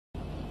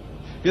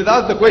He has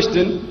asked the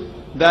question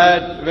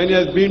that when he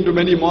has been to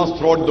many mosques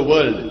throughout the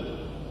world,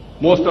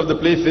 most of the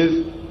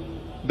places,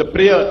 the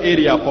prayer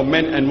area for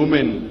men and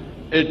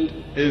women, it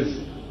is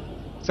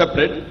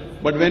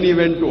separate. But when he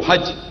went to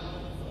Hajj,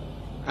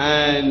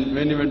 and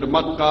when he went to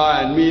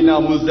Makkah and Mina,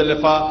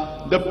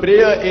 Muzdalifah, the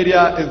prayer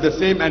area is the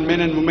same and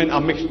men and women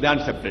are mixed, they are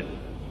separate.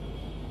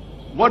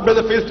 What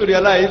brother fails to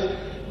realize,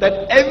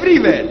 that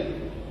everywhere,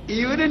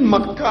 even in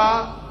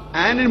Makkah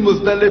and in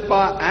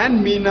Muzdalifah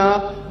and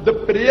Mina, the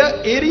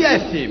prayer area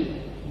is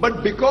same.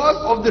 But because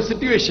of the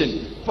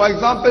situation, for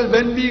example,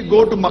 when we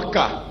go to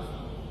Makkah,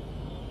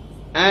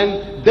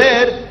 and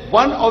there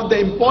one of the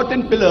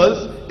important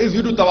pillars is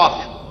you do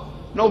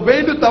tawaf. Now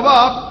when you do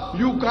tawaf,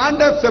 you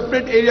can't have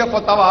separate area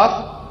for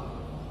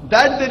tawaf.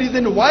 That's the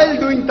reason while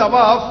doing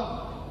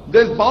tawaf,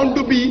 there's bound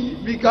to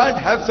be, we can't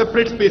have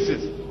separate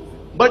spaces.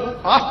 But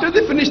after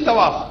they finish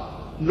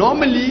tawaf,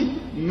 normally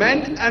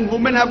men and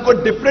women have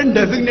got different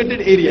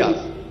designated areas,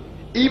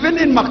 even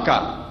in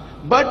Makkah.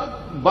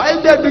 But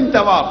while they are doing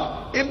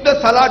tawaf, if the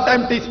salah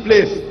time takes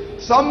place,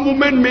 some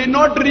women may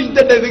not reach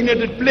the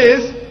designated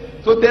place.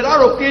 So there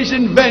are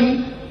occasions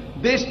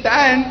when they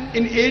stand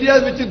in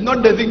areas which is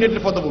not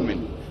designated for the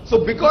women.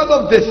 So because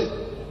of this,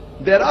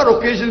 there are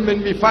occasions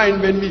when we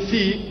find, when we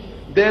see,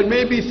 there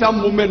may be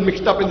some women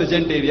mixed up in the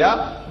gent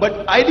area.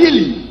 But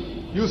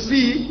ideally, you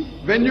see,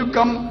 when you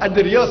come at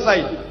the rear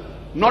side,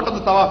 not of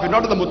the tawaf,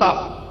 not of the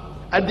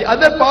mutaf, at the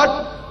other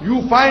part,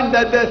 you find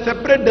that there is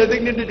separate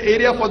designated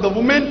area for the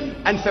women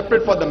and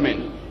separate for the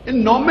men.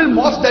 In normal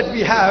mosques that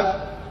we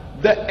have,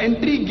 the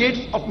entry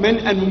gates of men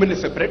and women is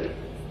separate.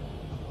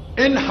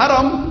 In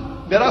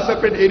Haram, there are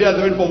separate areas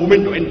even for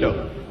women to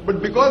enter.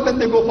 But because when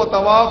they go for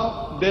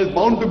tawaf, there is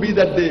bound to be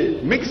that they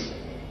mix.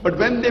 But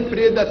when they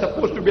pray, they are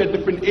supposed to be at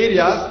different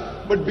areas.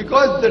 But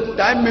because the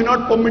time may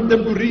not permit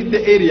them to reach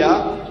the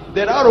area,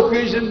 there are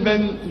occasions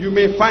when you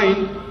may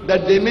find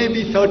that there may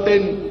be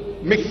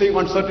certain mixing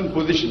on certain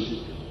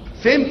positions.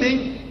 Same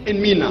thing in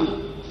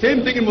Mina.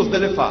 Same thing in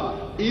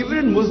Muzdalifah. Even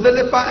in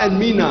Muzdalifah and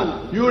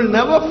Mina, you will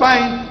never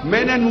find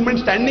men and women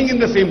standing in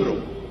the same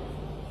row.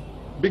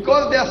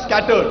 Because they are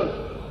scattered.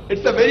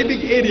 It's a very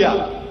big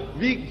area.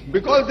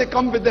 Because they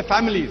come with their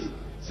families.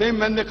 Same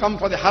when they come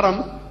for the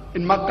Haram.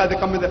 In Makkah they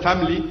come with their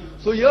family.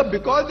 So here,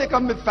 because they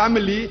come with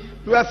family,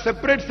 to have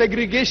separate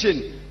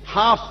segregation,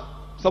 half,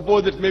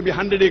 suppose it may be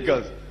 100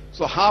 acres.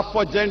 So half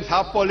for gents,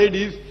 half for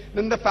ladies,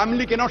 then the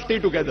family cannot stay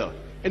together.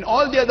 In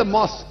all the other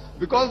mosques,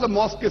 because the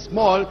mosque is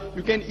small,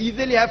 you can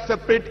easily have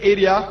separate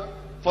area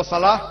for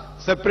salah,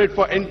 separate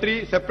for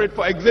entry, separate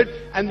for exit,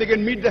 and they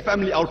can meet their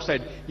family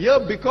outside. Here,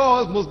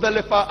 because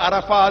Muzdalifah,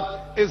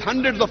 Arafat is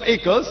hundreds of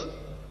acres,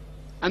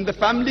 and the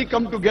family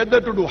come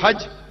together to do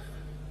Hajj,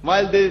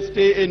 while they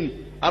stay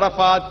in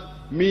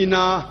Arafat,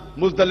 Mina,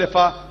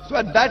 Muzdalifah. So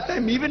at that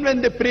time, even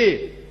when they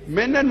pray,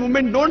 men and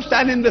women don't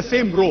stand in the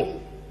same row.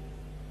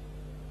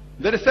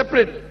 There is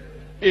separate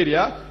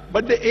area,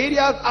 but the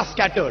areas are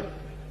scattered.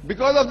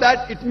 Because of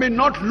that, it may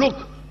not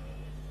look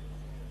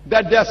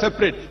that they are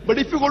separate. But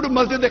if you go to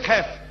Masjid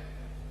al-Khaf,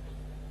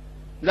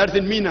 that's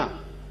in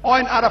Mina, or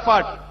in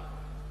Arafat,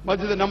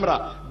 Masjid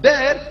al-Namra,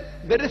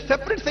 there is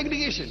separate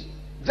segregation,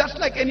 just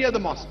like any other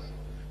mosque.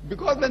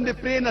 Because when they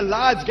pray in a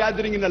large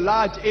gathering, in a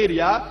large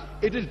area,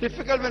 it is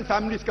difficult when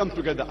families come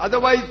together.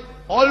 Otherwise,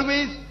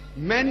 always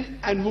men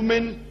and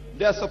women,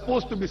 they are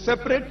supposed to be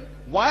separate.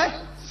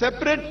 Why?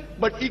 Separate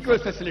but equal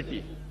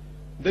facility.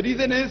 The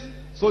reason is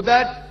so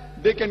that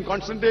they can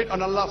concentrate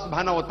on Allah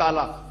subhanahu wa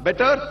ta'ala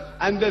better,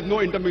 and there's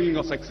no intermingling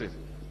of sexes.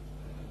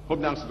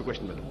 Hope that answers the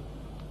question better.